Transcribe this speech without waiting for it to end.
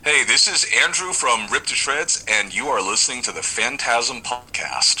Hey, this is Andrew from Rip to Shreds, and you are listening to the Phantasm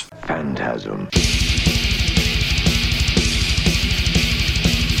Podcast. Phantasm.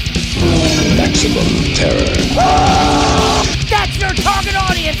 Maximum terror. Oh! That's your target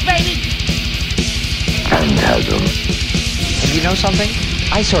audience, baby! Phantasm. And you know something?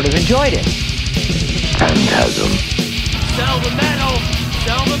 I sort of enjoyed it. Phantasm. Sell the metal!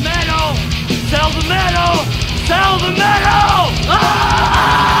 Sell the metal! Sell the metal! Sell the metal!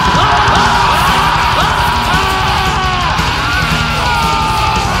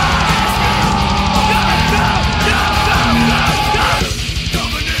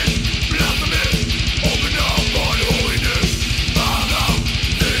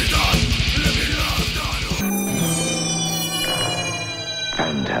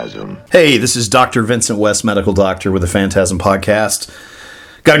 Phantasm. Hey, this is Dr. Vincent West, medical doctor with the Phantasm Podcast.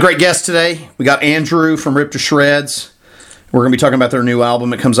 Got a great guest today. We got Andrew from Rip to Shreds. We're going to be talking about their new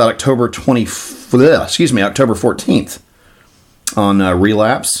album. It comes out October 14th on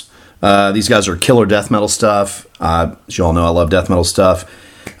Relapse. These guys are killer death metal stuff. As you all know, I love death metal stuff.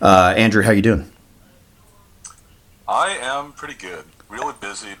 Andrew, how you doing? I am pretty good. Really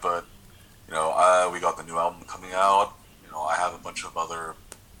busy, but, we got the new album coming out. I have a bunch of other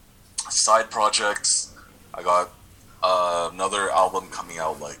side projects. I got another album coming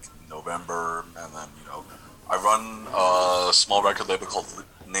out like November, and then I run a small record label called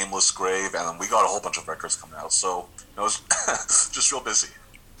Nameless Grave, and then we got a whole bunch of records coming out. So it's just real busy.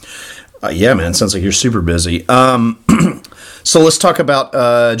 Yeah, man, sounds like you're super busy. So let's talk about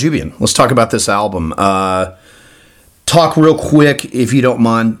Jubian. Let's talk about this album. Talk real quick, if you don't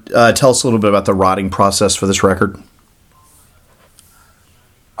mind. Tell us a little bit about the writing process for this record.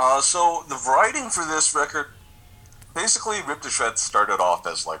 So the writing for this record, basically Rip to Shreds started off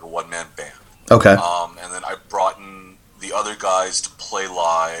as like a one-man band. Okay. And then I brought in the other guys to play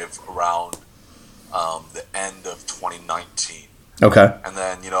live around the end of 2019. Okay. And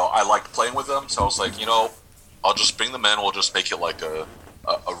then, I liked playing with them, so I was like, I'll just bring them in, we'll just make it like a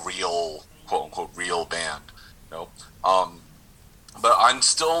real, quote-unquote, real band, But I'm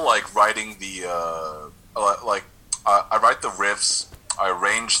still, like, writing the, I write the riffs, I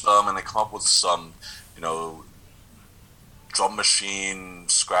arrange them, and I come up with some,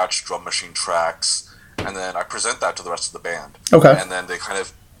 scratch drum machine tracks, and then I present that to the rest of the band. Okay. And then they kind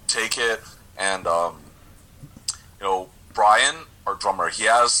of take it, and, Brian, our drummer, he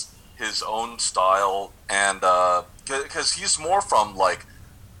has his own style, and, because he's more from, like,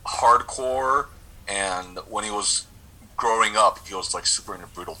 hardcore, and when he was growing up, he was, like, super into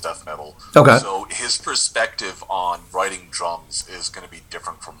brutal death metal. Okay. So his perspective on writing drums is going to be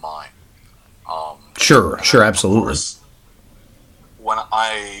different from mine. Sure, absolutely. Course, when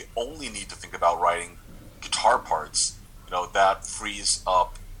I only need to think about writing guitar parts, that frees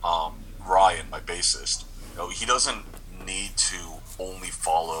up Ryan, my bassist. He doesn't need to only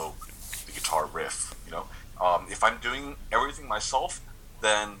follow the guitar riff. If I'm doing everything myself,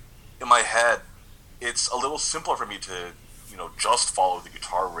 then in my head, it's a little simpler for me to, just follow the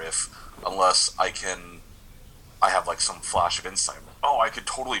guitar riff, unless I have like some flash of insight. Oh, I could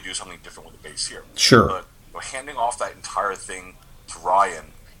totally do something different with the bass here. Sure. But handing off that entire thing to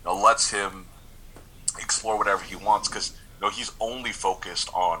Ryan, lets him explore whatever he wants, because he's only focused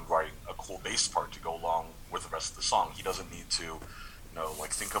on writing a cool bass part to go along with the rest of the song. He doesn't need to,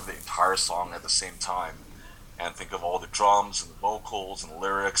 think of the entire song at the same time and think of all the drums and the vocals and the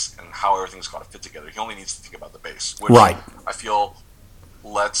lyrics and how everything's got to fit together. He only needs to think about the bass, which right. I feel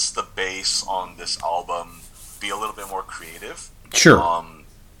lets the bass on this album be a little bit more creative. Sure.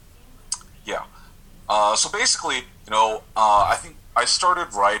 Yeah. So basically, I think I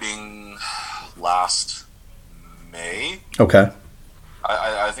started writing last May. Okay.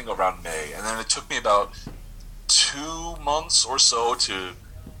 I think around May, and then it took me about 2 months or so to,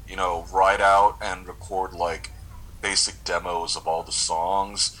 write out and record like basic demos of all the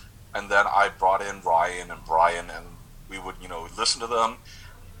songs, and then I brought in Ryan and Brian, and we would, listen to them.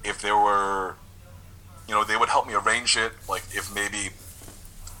 If there were, they would help me arrange it. Like if maybe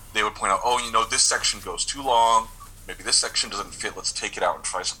they would point out, oh, this section goes too long. Maybe this section doesn't fit. Let's take it out and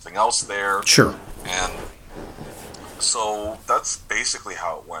try something else there. Sure. And so that's basically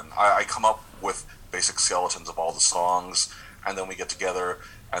how it went. I come up with basic skeletons of all the songs, and then we get together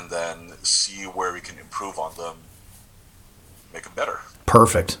and then see where we can improve on them, make them better.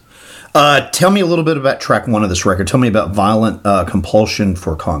 Perfect. Tell me a little bit about track one of this record. Tell me about Violent Compulsion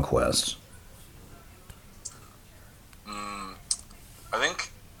for Conquest. I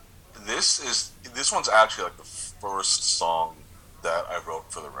think this one's actually like the first song that I wrote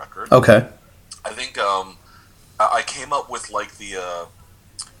for the record. Okay. I think I came up with like the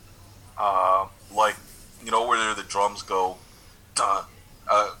drums go, duh,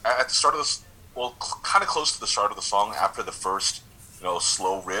 at the start of this, well, kind of close to the start of the song after the first,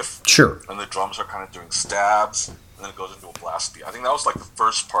 slow riff. Sure. And the drums are kind of doing stabs, and then it goes into a blast beat. I think that was like the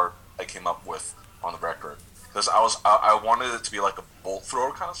first part I came up with on the record, because I wanted it to be like a bolt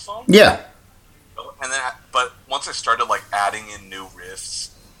thrower kind of song. Yeah. And then, but once I started like adding in new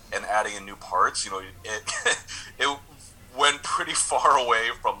riffs and adding in new parts, it went pretty far away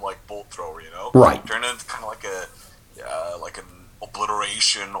from like bolt thrower, Right. Turned into kind of like an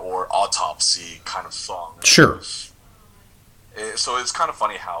obliteration or autopsy kind of song. Sure. So it's kind of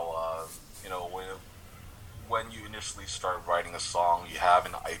funny how when you initially start writing a song, you have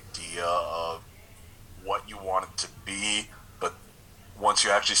an idea of what you want it to be, but once you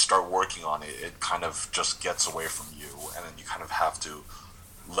actually start working on it, it kind of just gets away from you, and then you kind of have to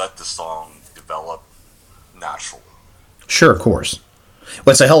let the song develop naturally. Sure, of course.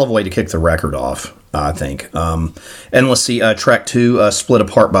 Well, it's a hell of a way to kick the record off, I think. And let's see, track 2, Split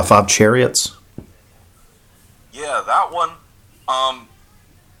Apart by Five Chariots. Yeah, that one.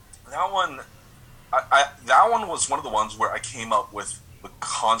 That one was one of the ones where I came up with the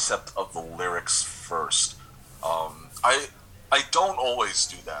concept of the lyrics first. I don't always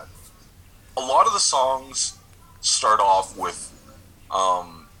do that. A lot of the songs start off with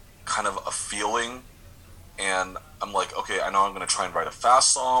kind of a feeling, and I'm like, okay, I know I'm going to try and write a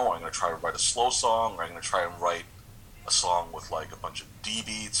fast song, or I'm going to try and write a slow song, or I'm going to try and write a song with like a bunch of D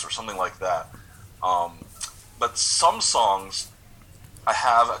beats or something like that. But some songs, I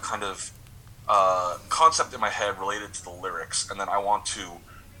have a kind of concept in my head related to the lyrics, and then I want to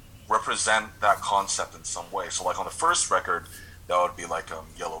represent that concept in some way. So like on the first record, that would be like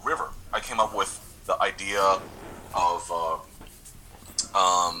Yellow River. I came up with the idea of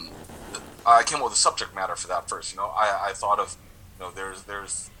I came up with the subject matter for that first. I thought of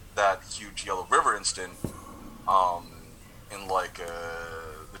there's that huge Yellow River incident in like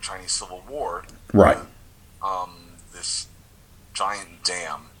the Chinese Civil War, right? This giant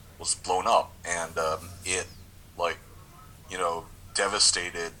dam was blown up, and it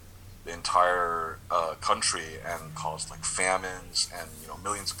devastated the entire country and caused like famines, and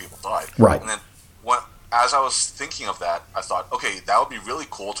millions of people died. Right. And then as I was thinking of that, I thought, okay, that would be really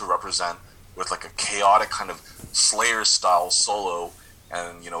cool to represent with like a chaotic kind of Slayer style solo,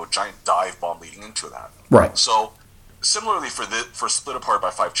 and a giant dive bomb leading into that. Right. So similarly for Split Apart by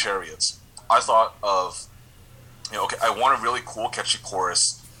Five Chariots, I thought of okay, I want a really cool catchy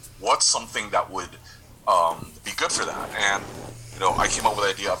chorus. What's something that would be good for that? And I came up with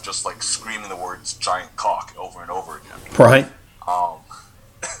the idea of just like screaming the words "giant cock" over and over again. Right.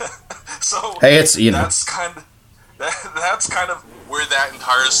 So hey, it's that's kind of where that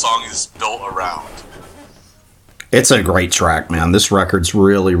entire song is built around. It's a great track, man. This record's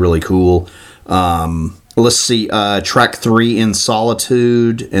really, really cool. Let's see, track 3, In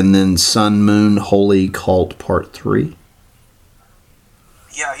Solitude, and then Sun Moon Holy Cult Part 3.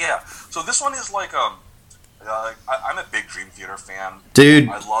 Yeah. So this one is like I'm a big Dream Theater fan. Dude,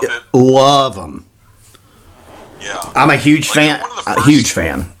 I love it. Love them. Yeah. I'm a huge fan. A huge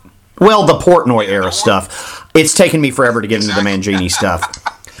fan. Well, the Portnoy era stuff. It's taken me forever to get into the Mangini stuff.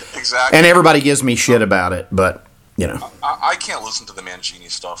 Exactly. And everybody gives me shit about it, but, I can't listen to the Mangini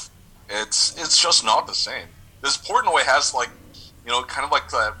stuff. It's just not the same. This Portnoy has like, kind of like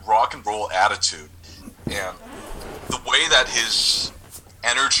that rock and roll attitude, and the way that his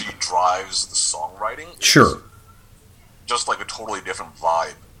energy drives the songwriting. Sure. Just like a totally different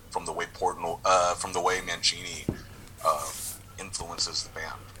vibe from the way Mangini influences the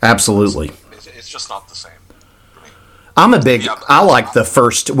band. Absolutely. It's just not the same for me. I like the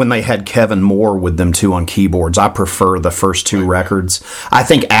first, when they had Kevin Moore with them too on keyboards. I prefer the first 2 records. I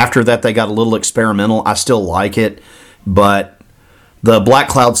think after that they got a little experimental. I still like it, but the Black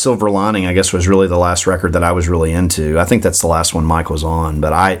Cloud Silver Lining, I guess, was really the last record that I was really into. I think that's the last one Mike was on,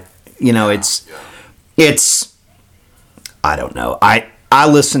 but it's I don't know. I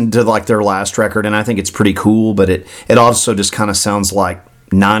listened to like their last record, and I think it's pretty cool, but it also just kind of sounds like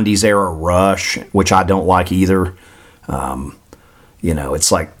 90s era Rush, which I don't like either.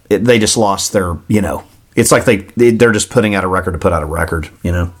 It's like they just lost their, it's like they're just putting out a record to put out a record,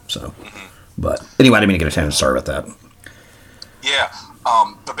 so. But anyway, I didn't mean to get attention. Sorry about that. Yeah,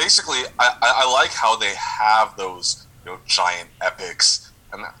 but basically, I like how they have those giant epics,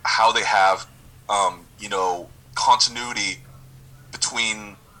 and how they have continuity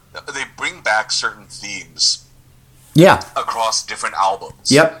between. They bring back certain themes. Yeah. Across different albums.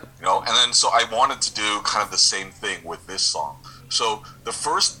 Yep. And then so I wanted to do kind of the same thing with this song. So the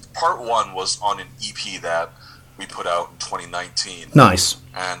first part 1 was on an EP that we put out in 2019. Nice.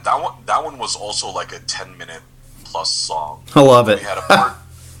 And that one was also like a 10-minute plus song. I love it.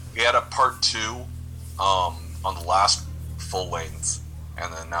 We had a part 2 on the last full length,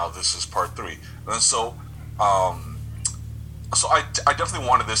 and then now this is part 3. And so I definitely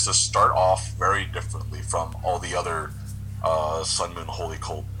wanted this to start off very differently from all the other Sun Moon Holy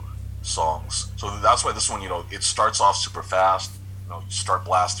Cult songs. So that's why this one, it starts off super fast. You start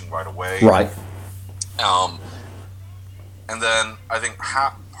blasting right away. Right. And then I think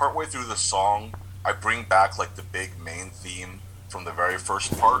partway through the song, I bring back like the big main theme from the very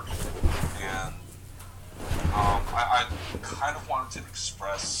first part, and I kind of wanted to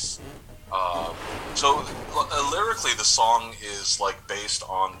express. So lyrically, the song is like based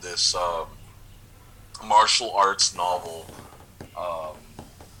on this martial arts novel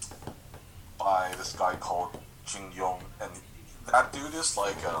by this guy called Jin Yong, and that dude is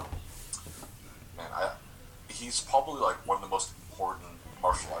like, he's probably like one of the most important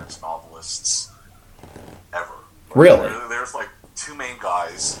martial arts novelists ever. Really? There's like 2 main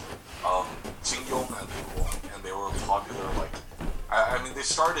guys, Jin Yong and Liu, and they were popular like. I mean, they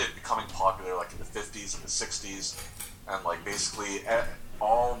started becoming popular like in the 50s and the 60s, and like basically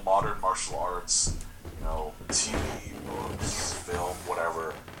all modern martial arts, TV, books, film,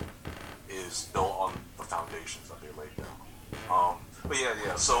 whatever, is built on the foundations that they laid down. But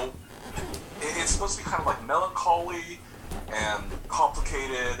yeah. So it's supposed to be kind of like melancholy and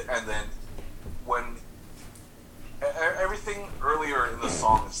complicated, and then when everything earlier in the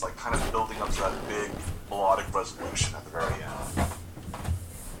song is like kind of building up to that big melodic resolution at the very end.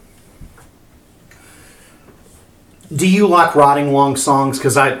 Do you like writing long songs?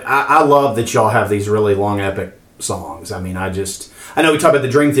 Because I love that y'all have these really long epic songs. I mean, I know we talk about the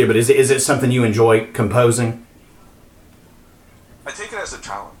Dream Theater, but is it something you enjoy composing? I take it as a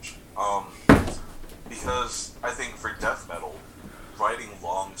challenge, because I think for death metal, writing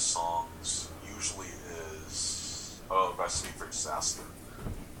long songs usually is a recipe for disaster.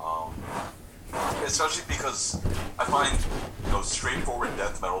 Especially because I find straightforward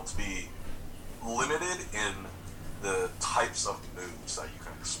death metal to be limited in the types of moods that you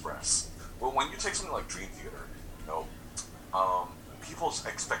can express. Well, when you take something like Dream Theater, people's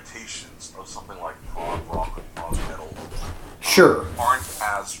expectations of something like prog rock or prog metal sure aren't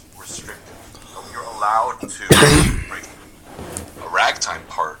as restrictive. You're allowed to break a ragtime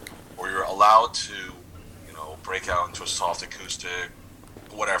part, or you're allowed to, break out into a soft acoustic,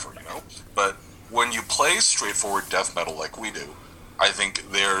 whatever, But when you play straightforward death metal like we do, I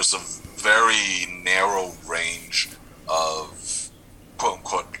think there's a very narrow range of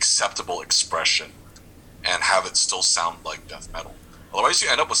quote-unquote acceptable expression and have it still sound like death metal. Otherwise, you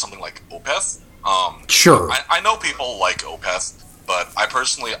end up with something like Opeth. Sure. I know people like Opeth, but I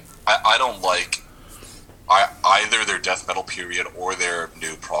personally, I don't like either their death metal period or their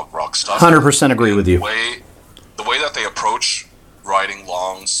new prog rock stuff. 100% agree with you. The way that they approach writing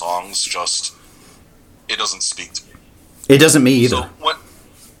long songs, it doesn't speak to me. It doesn't me either.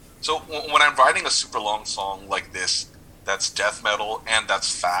 So when I'm writing a super long song like this, that's death metal and that's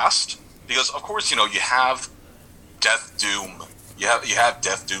fast, because of course you have Death Doom, you have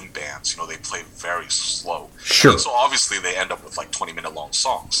Death Doom bands, they play very slow. Sure. And so obviously they end up with like 20-minute long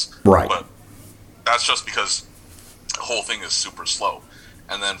songs. Right. But that's just because the whole thing is super slow.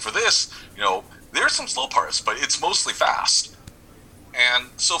 And then for this, there's some slow parts, but it's mostly fast. And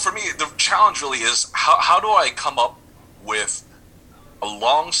so for me, the challenge really is how do I come up with a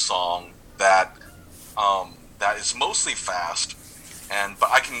long song that is mostly fast, but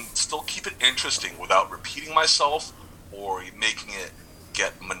I can still keep it interesting without repeating myself or making it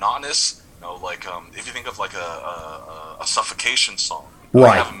get monotonous. If you think of like a Suffocation song,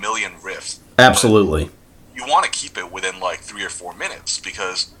 right? You have a million riffs. Absolutely. You want to keep it within like 3 or 4 minutes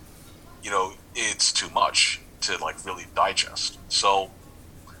because it's too much to like really digest. So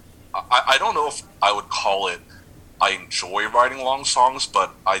I don't know if I would call it I enjoy writing long songs,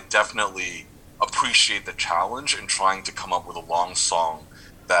 but I definitely appreciate the challenge in trying to come up with a long song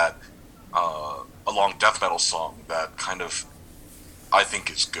that a long death metal song that kind of I think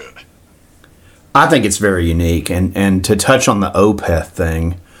is good. I think it's very unique, and to touch on the Opeth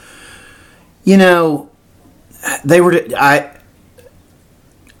thing, they were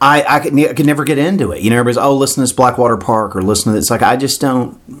I could never get into it. Everybody's listen to this Blackwater Park or listen to this. Like I just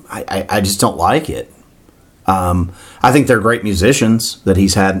don't like it. I think they're great musicians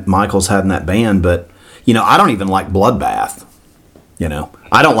that Michael's had in that band, but I don't even like Bloodbath.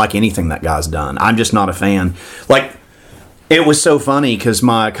 I don't like anything that guy's done. I'm just not a fan. Like, it was so funny because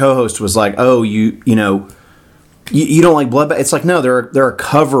my co-host was like, "Oh, You don't like Bloodbath? It's like, no, they're a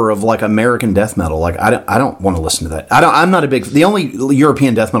cover of like American death metal. Like I don't want to listen to that. I'm not a big. The only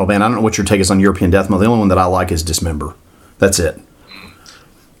European death metal band, I don't know what your take is on European death metal. The only one that I like is Dismember. That's it.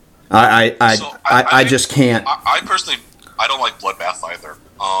 I just can't. I personally, I don't like Bloodbath either.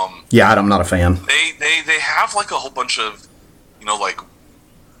 Yeah, I'm not a fan. They have like a whole bunch of, like,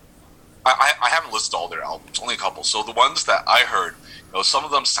 I haven't listened to all their albums, only a couple. So the ones that I heard, some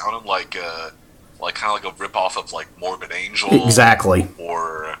of them sounded like kind of like a ripoff of like Morbid Angel, exactly,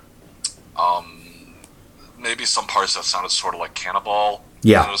 or maybe some parts that sounded sort of like Cannibal.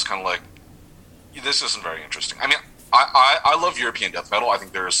 Yeah, and it was kind of like, this isn't very interesting. I mean, I love European death metal. I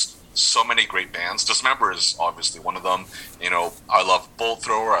think there's so many great bands. Dismember is obviously one of them. I love Bolt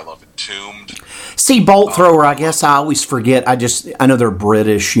Thrower. I love Entombed. See, Bolt Thrower, I guess I always forget. I know they're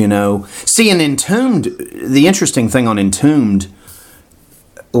British, See, in Entombed, the interesting thing on Entombed,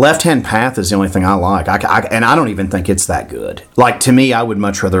 Left Hand Path is the only thing I like. And I don't even think it's that good. Like, to me, I would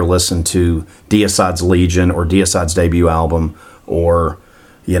much rather listen to Deicide's Legion or Deicide's debut album or,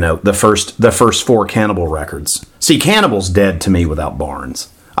 the first 4 Cannibal records. See, Cannibal's dead to me without Barnes.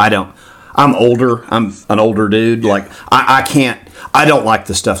 I'm older. I'm an older dude. Like, I don't like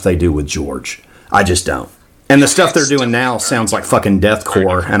the stuff they do with George. I just don't. And the stuff they're doing now sounds like fucking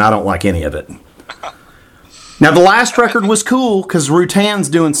deathcore, and I don't like any of it. Now, the last record was cool because Rutan's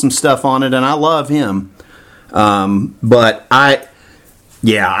doing some stuff on it, and I love him. But I'm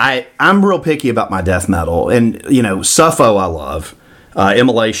real picky about my death metal. And, Suffo I love.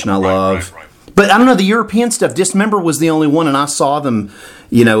 Immolation I love. Right. But I don't know, the European stuff, Dismember was the only one, and I saw them,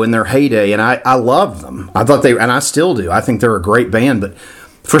 in their heyday, and I loved them. I thought and I still do. I think they're a great band, but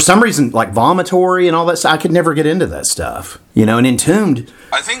for some reason, like Vomitory and all that stuff, I could never get into that stuff. And Entombed,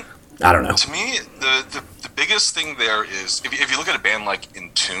 I don't know. To me, the biggest thing there is, if you look at a band like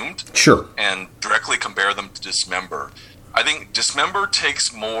Entombed, sure, and directly compare them to Dismember, I think Dismember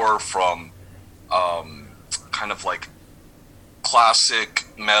takes more from kind of like classic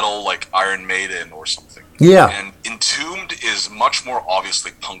metal, like Iron Maiden or something. Yeah. And Entombed is much more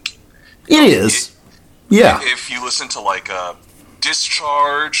obviously punky. It is. Yeah. If you listen to like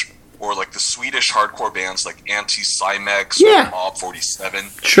Discharge or like the Swedish hardcore bands like Anti-Cymex or Mob 47,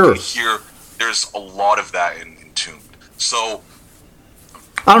 sure. Here, there's a lot of that in Entombed. So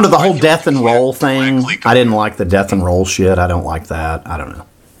I don't know, the whole death and roll thing. I didn't like the death and roll shit. I don't like that. I don't know.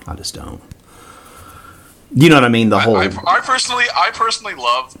 I just don't. You know what I mean? The whole. I personally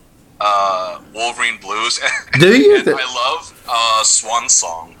love Wolverine Blues. Do you? And I love Swan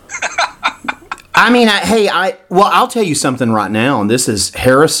Song. I mean, I'll tell you something right now, and this is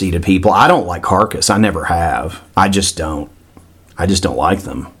heresy to people. I don't like Carcass. I never have. I just don't like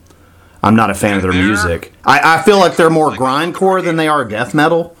them. I'm not a fan of their music. I feel like they're more grindcore than they are death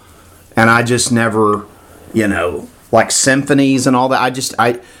metal, and I just never, like symphonies and all that.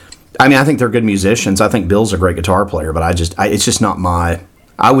 I mean, I think they're good musicians. I think Bill's a great guitar player, but it's just not my.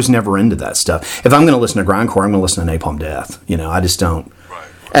 I was never into that stuff. If I'm going to listen to grindcore, I'm going to listen to Napalm Death. I just don't. Right.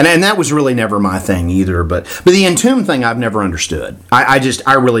 And that was really never my thing either. But the Entombed thing, I've never understood.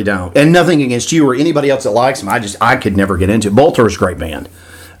 I really don't. And nothing against you or anybody else that likes them. I could never get into it. Bolter's a great band.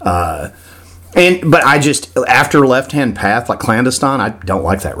 But I just, after Left Hand Path, like Clandestine, I don't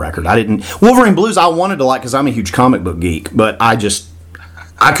like that record. Wolverine Blues I wanted to like because I'm a huge comic book geek, but I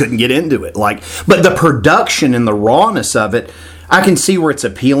couldn't get into it. But the production and the rawness of it, I can see where it's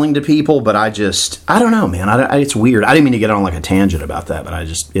appealing to people, but I don't know, man. It's weird. I didn't mean to get on like a tangent about that, but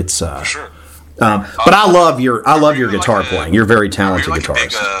it's For sure. But I love your guitar playing. You're a very talented guitarist. Are you like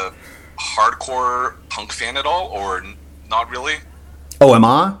guitarist. a big hardcore punk fan at all, or not really? Oh, am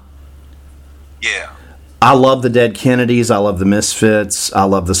I? Yeah. I love the Dead Kennedys. I love the Misfits. I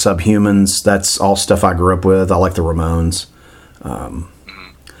love the Subhumans. That's all stuff I grew up with. I like the Ramones.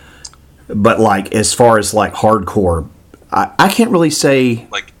 But like as far as like hardcore, I can't really say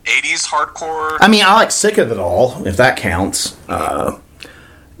like 80s hardcore. I mean, I like Sick of It All, if that counts. I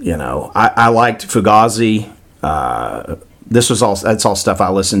liked Fugazi. That's all stuff I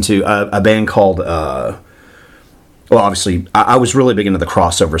listened to. A band called obviously I was really big into the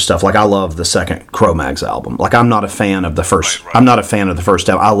crossover stuff. Like I love the second Cro-Mags album. Like I'm not a fan of the first. Right. I'm not a fan of the first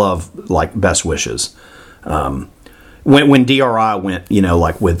album. I love like Best Wishes. When DRI went,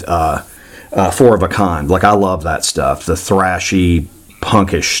 like with Four of a Kind, like I love that stuff. The thrashy,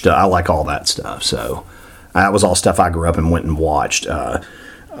 punkish stuff. I like all that stuff. So that was all stuff I grew up and went and watched. I'm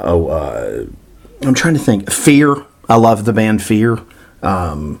trying to think. Fear. I love the band Fear.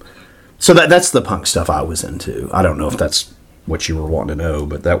 So that's the punk stuff I was into. I don't know if that's what you were wanting to know,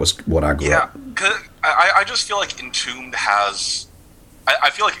 but that was what I grew up. Yeah, because I just feel like Entombed has.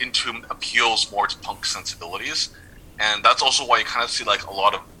 I feel like Entombed appeals more to punk sensibilities, and that's also why you kind of see like a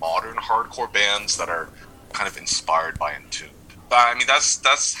lot of modern hardcore bands that are kind of inspired by Entombed. But I mean,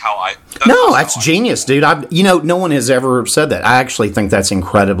 that's how I. That's genius, dude. No one has ever said that. I actually think that's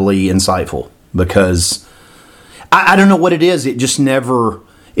incredibly insightful because I don't know what it is. It just never.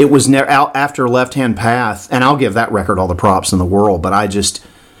 It was never out after Left Hand Path, and I'll give that record all the props in the world. But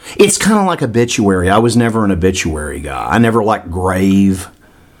it's kind of like Obituary. I was never an Obituary guy. I never liked Grave.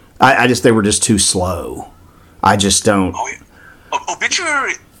 They were just too slow. I just don't. Oh, yeah.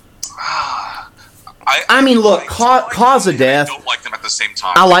 Obituary. I mean, look, Cause of Death. I don't like them at the same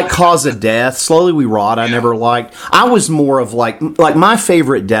time. I like Cause of Death. Slowly We Rot. I never liked. I was more of like my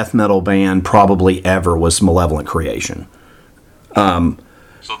favorite death metal band probably ever was Malevolent Creation.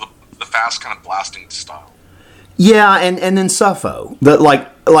 So the fast kind of blasting style. Yeah, and then Suffo.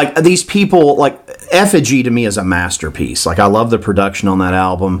 Like these people, like Effigy to me is a masterpiece. Like I love the production on that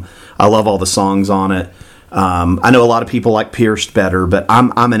album. I love all the songs on it. I know a lot of people like Pierced better, but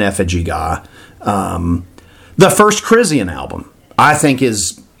I'm an Effigy guy. The first Crisian album I think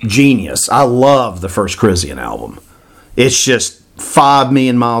is genius. I love the first Crisian album. It's just 5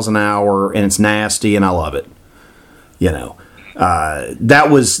 million miles an hour and it's nasty and I love it. That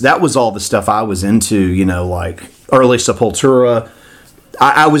was all the stuff I was into, like early Sepultura.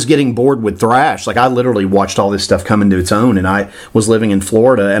 I was getting bored with thrash. Like I literally watched all this stuff come into its own, and I was living in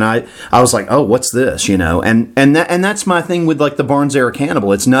Florida, and I was like, oh, what's this? And that's my thing with like the Barnes era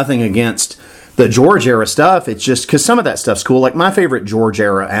Cannibal. It's nothing against the George era stuff. It's just because some of that stuff's cool. Like my favorite George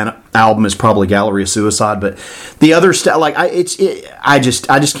era album is probably Gallery of Suicide, but the other stuff, like I just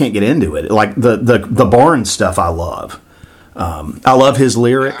can't get into it. Like the Barnes stuff, I love. I love his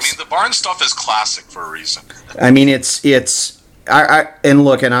lyrics. I mean, the Barnes stuff is classic for a reason. I mean, I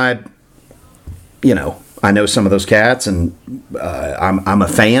know some of those cats, and I'm a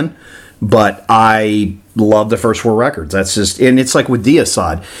fan, but I love the first 4 records. That's just, and it's like with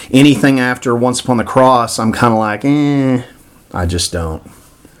Deicide. Anything after Once Upon the Cross, I'm kind of like, I just don't,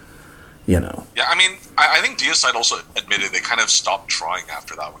 Yeah, I mean, I think Deicide also admitted they kind of stopped trying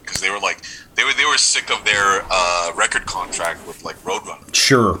after that one because they were like, they were sick of their record contract with like Roadrunner.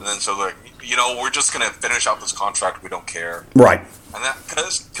 Sure. And then so like, we're just gonna finish out this contract. We don't care. Right. And that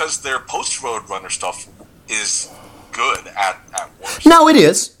because their post Roadrunner stuff is good at worst. No, it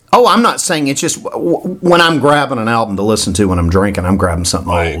is. Oh, I'm not saying it's just when I'm grabbing an album to listen to when I'm drinking, I'm grabbing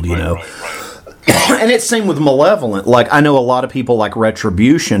something old, Right. And it's same with Malevolent. Like I know a lot of people like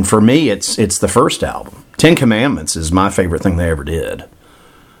Retribution. For me, it's the first album. 10 Commandments is my favorite thing they ever did.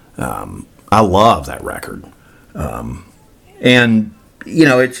 I love that record. And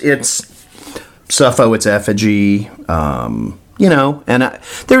it's Suffo, it's Effigy. And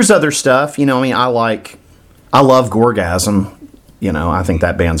there's other stuff. I mean, I love Gorgasm. I think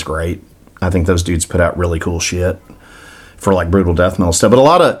that band's great. I think those dudes put out really cool shit for like brutal death metal stuff. But a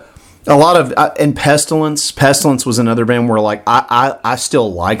lot of and Pestilence was another band where like I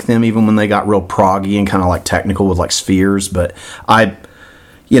still like them even when they got real proggy and kind of like technical with like Spheres, but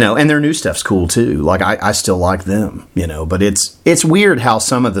and their new stuff's cool too. Like I still like them, but it's weird how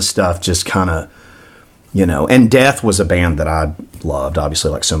some of the stuff just kind of, and Death was a band that I loved, obviously,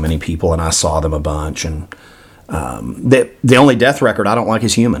 like so many people, and I saw them a bunch, and the only Death record I don't like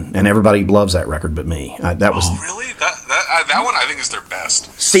is Human, and everybody loves that record but me. That was really that one I think is their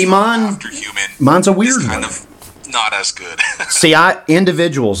best. See, after Human, mine's a weird kind one. Of not as good. See,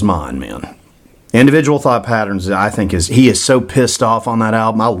 Individual's mine, man. Individual Thought Patterns, I think he is so pissed off on that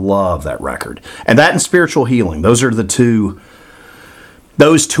album. I love that record, and that and Spiritual Healing. Those are the two.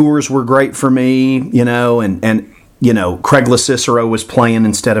 Those tours were great for me, and Craig LaCicero was playing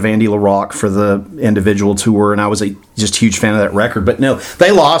instead of Andy LaRocque for the Individual tour, and I was just huge fan of that record. But no,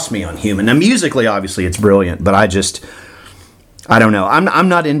 they lost me on Human. Now musically, obviously, it's brilliant, but I don't know. I'm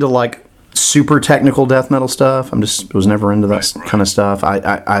not into like super technical death metal stuff. Was never into that kind of stuff.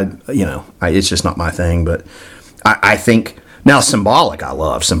 It's just not my thing. But I think now Symbolic, I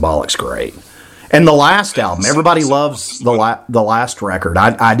love. Symbolic's great. And the last album, everybody loves the last record.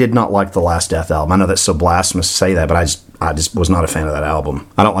 I did not like the last Death album. I know that's so blasphemous to say that, but I just was not a fan of that album.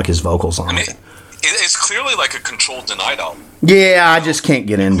 I don't like his vocals on it. It's clearly like a Control Denied album. Yeah, I just can't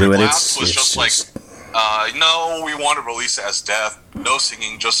get into it. Last was just like, no, we want to release it as Death. No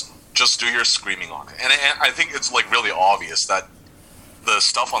singing, just do your screaming on it. And I think it's like really obvious that the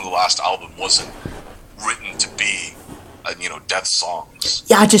stuff on the last album wasn't written to be Death songs.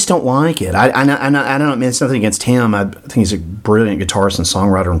 Yeah, I just don't like it. I don't mean it's nothing against him. I think he's a brilliant guitarist and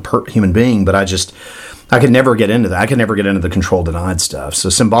songwriter and human being, but I could never get into that. I could never get into the Control Denied stuff. So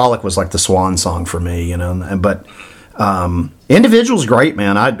Symbolic was like the swan song for me, But Individual's great,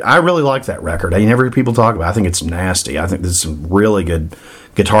 man. I really like that record. I never hear people talk about it. I think it's nasty. I think there's some really good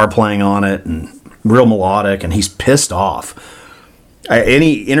guitar playing on it and real melodic, and he's pissed off.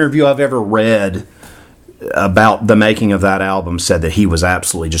 Any interview I've ever read about the making of that album said that he was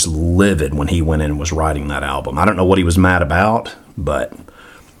absolutely just livid when he went in and was writing that album. I don't know what he was mad about, but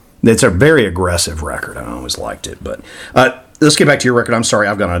it's a very aggressive record. I always liked it. But let's get back to your record. I'm sorry,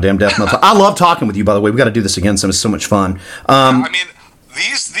 I've gone on a damn death metal. I love talking with you, by the way. We've got to do this again, so it's so much fun. I mean,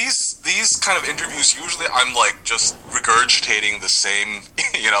 these kind of interviews, usually I'm like just regurgitating the same,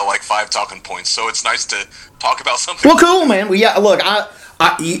 like 5 talking points. So it's nice to talk about something. Well, cool, man. Well, yeah, look,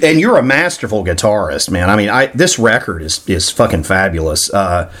 and you're a masterful guitarist, man. I mean, this record is fucking fabulous.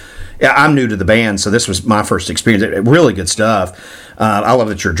 Yeah, I'm new to the band, so this was my first experience. Really good stuff. I love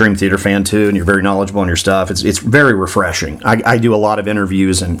that you're a Dream Theater fan too, and you're very knowledgeable on your stuff. It's very refreshing. I do a lot of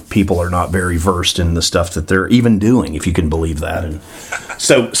interviews, and people are not very versed in the stuff that they're even doing, if you can believe that. And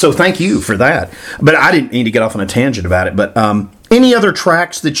so thank you for that. But I didn't need to get off on a tangent about it. But any other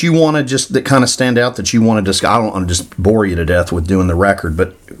tracks that you want to that kind of stand out that you want to discuss? I don't want to just bore you to death with doing the record,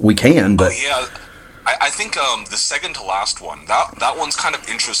 but we can. But yeah. I think the second to last one, that one's kind of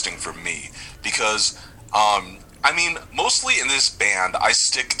interesting for me because, I mean, mostly in this band, I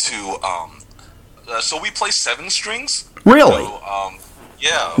stick to, so we play 7 strings. Really? So,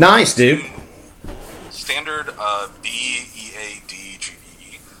 yeah. Nice, dude. Standard B, E, A, D, G,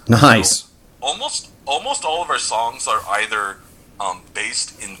 E. Nice. So almost all of our songs are either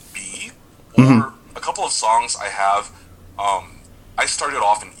based in B or a couple of songs I have, I started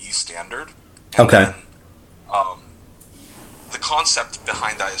off in E standard. Okay. And, the concept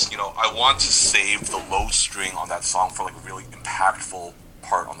behind that is, I want to save the low string on that song for like a really impactful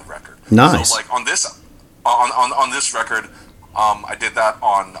part on the record. Nice. So like on this record, I did that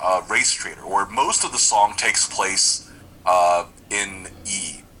on Race Trader, where most of the song takes place in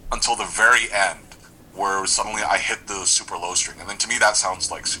E until the very end, where suddenly I hit the super low string, and then to me that sounds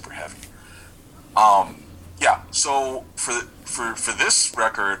like super heavy. Yeah. So for this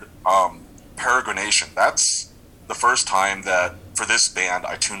record, Peregrination, that's the first time that for this band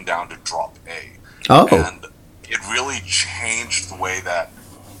I tuned down to drop A. Oh. And it really changed the way that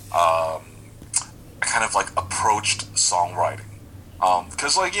I kind of like approached songwriting.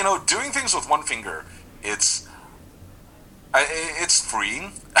 Because like, doing things with one finger, it's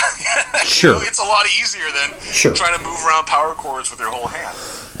freeing. Sure. It's a lot easier than trying to move around power chords with your whole hand.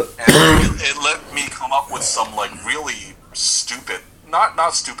 And it let me come up with some like really stupid,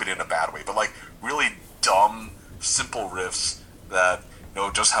 not stupid in a bad way, but like really dumb, simple riffs that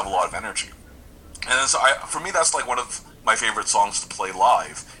just have a lot of energy. And so for me, that's like one of my favorite songs to play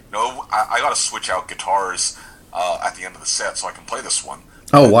live. I got to switch out guitars at the end of the set so I can play this one.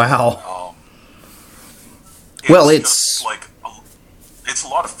 Oh wow! It's like it's a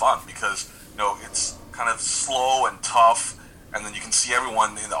lot of fun because it's kind of slow and tough, and then you can see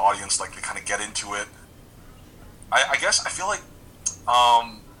everyone in the audience like they kind of get into it. I guess I feel like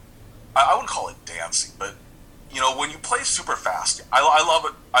I wouldn't call it dancing, but when you play super fast, I love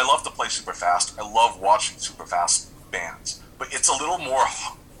it. I love to play super fast. I love watching super fast bands, but it's a little more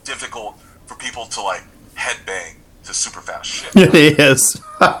difficult for people to like headbang to super fast shit. It is.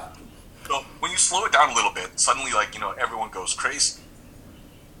 So when you slow it down a little bit, suddenly like everyone goes crazy.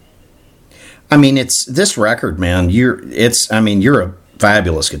 I mean, it's this record, man. You're a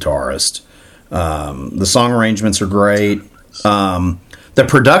fabulous guitarist. The song arrangements are great. The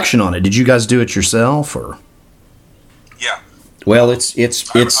production on it, did you guys do it yourself or? Yeah. Well, it's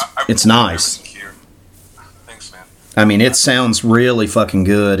nice. Thanks, man. I mean, it sounds really fucking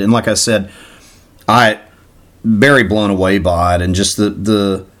good, and like I said, I very blown away by it, and just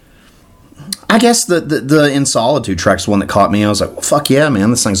I guess the In Solitude track's the one that caught me. I was like, well, fuck yeah, man,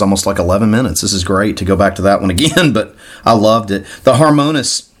 this thing's almost like 11 minutes. This is great to go back to that one again, but I loved it. The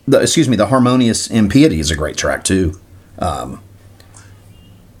Harmonious Impiety is a great track too. Yeah,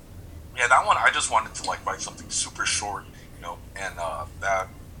 that one I just wanted to like write something super short, and that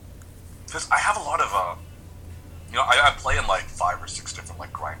because I have a lot of I play in like 5 or 6 different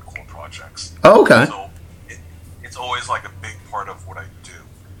like grindcore projects. Oh, okay. So it's always like a big part of what I do,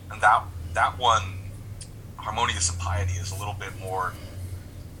 and that one, Harmonious Impiety, is a little bit more.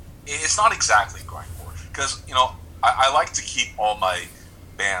 It's not exactly grindcore because I like to keep all my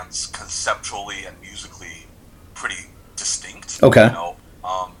bands conceptually and musically pretty distinct. Okay.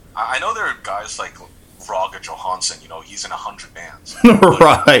 I know there are guys like Raga Johansson, he's in 100 bands.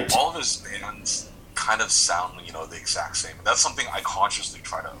 Right. All of his bands kind of sound, the exact same. And that's something I consciously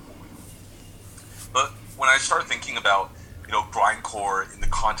try to avoid. But when I started thinking about, grindcore in the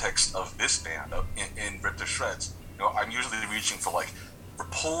context of this band, in Ripped to Shreds, I'm usually reaching for like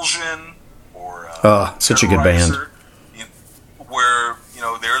Repulsion or such a good band. Where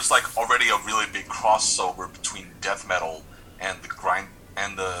there's like already a really big crossover between death metal and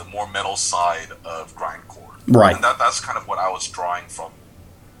the more metal side of grindcore. Right. And that's kind of what I was drawing from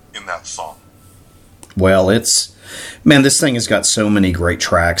in that song. Well, this thing has got so many great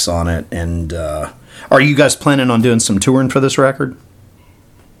tracks on it. And are you guys planning on doing some touring for this record?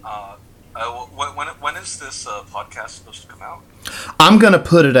 When is this podcast supposed to come out? I'm going to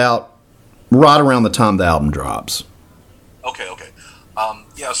put it out right around the time the album drops. Okay.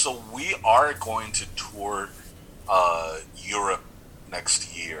 So we are going to tour Europe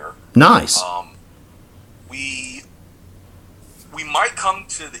next year. Nice. We might come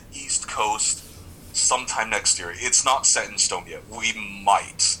to the East Coast sometime next year. It's not set in stone yet. We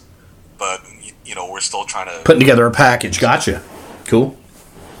might, but we're still trying to putting together a package. Gotcha. Cool.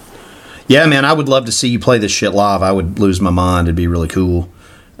 Yeah, man, I would love to see you play this shit live. I would lose my mind. It'd be really cool.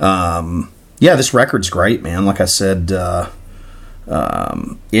 Yeah, this record's great, man. Like I said,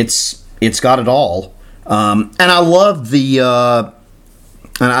 it's got it all. And I love the,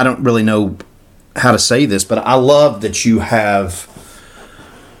 and I don't really know how to say this, but I love that you have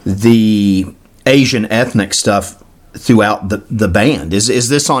the Asian ethnic stuff throughout the band. Is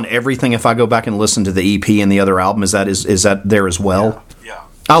this on everything? If I go back and listen to the EP and the other album, is that there as well? Yeah.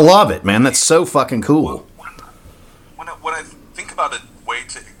 I love it, man. That's so fucking cool. When I think about a way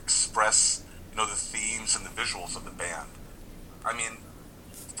to express, the themes and the visuals of the band, I mean,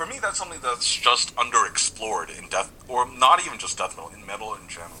 for me, that's something that's just underexplored in death, or not even just death metal, in metal in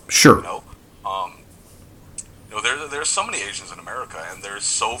general. Sure. There's so many Asians in America, and there's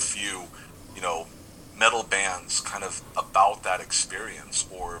so few, metal bands kind of about that experience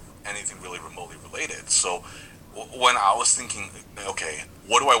or anything really remotely related. So when I was thinking, okay,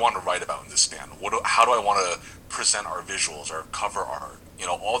 what do I want to write about in this band? How do I want to present our visuals, our cover art,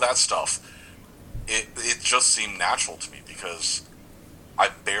 all that stuff? It just seemed natural to me because I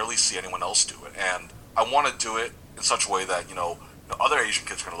barely see anyone else do it, and I want to do it in such a way that other Asian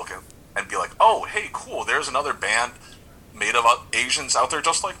kids are going to look at and be like, oh, hey, cool, there's another band made of Asians out there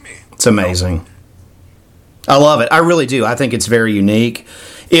just like me. It's amazing. I love it. I really do. I think it's very unique.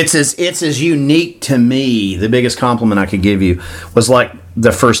 It's as unique to me. The biggest compliment I could give you was like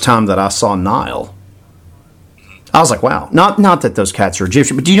the first time that I saw Nile. I was like, wow. Not that those cats are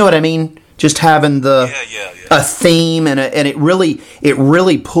Egyptian, but do you know what I mean? Just having a theme and it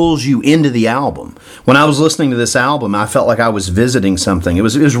really pulls you into the album. When I was listening to this album, I felt like I was visiting something. It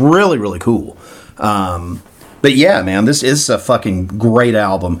was really, really cool. But yeah, man, this is a fucking great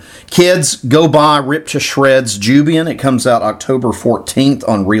album. Kids, go buy Rip to Shreds Jubian. It comes out October 14th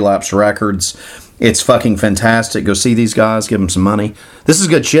on Relapse Records. It's fucking fantastic. Go see these guys. Give them some money. This is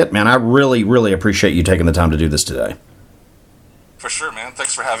good shit, man. I really, really appreciate you taking the time to do this today. For sure, man.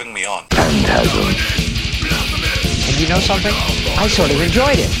 Thanks for having me on. Phantasm. And you know something? I sort of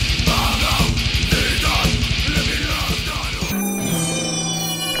enjoyed it.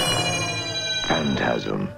 Phantasm.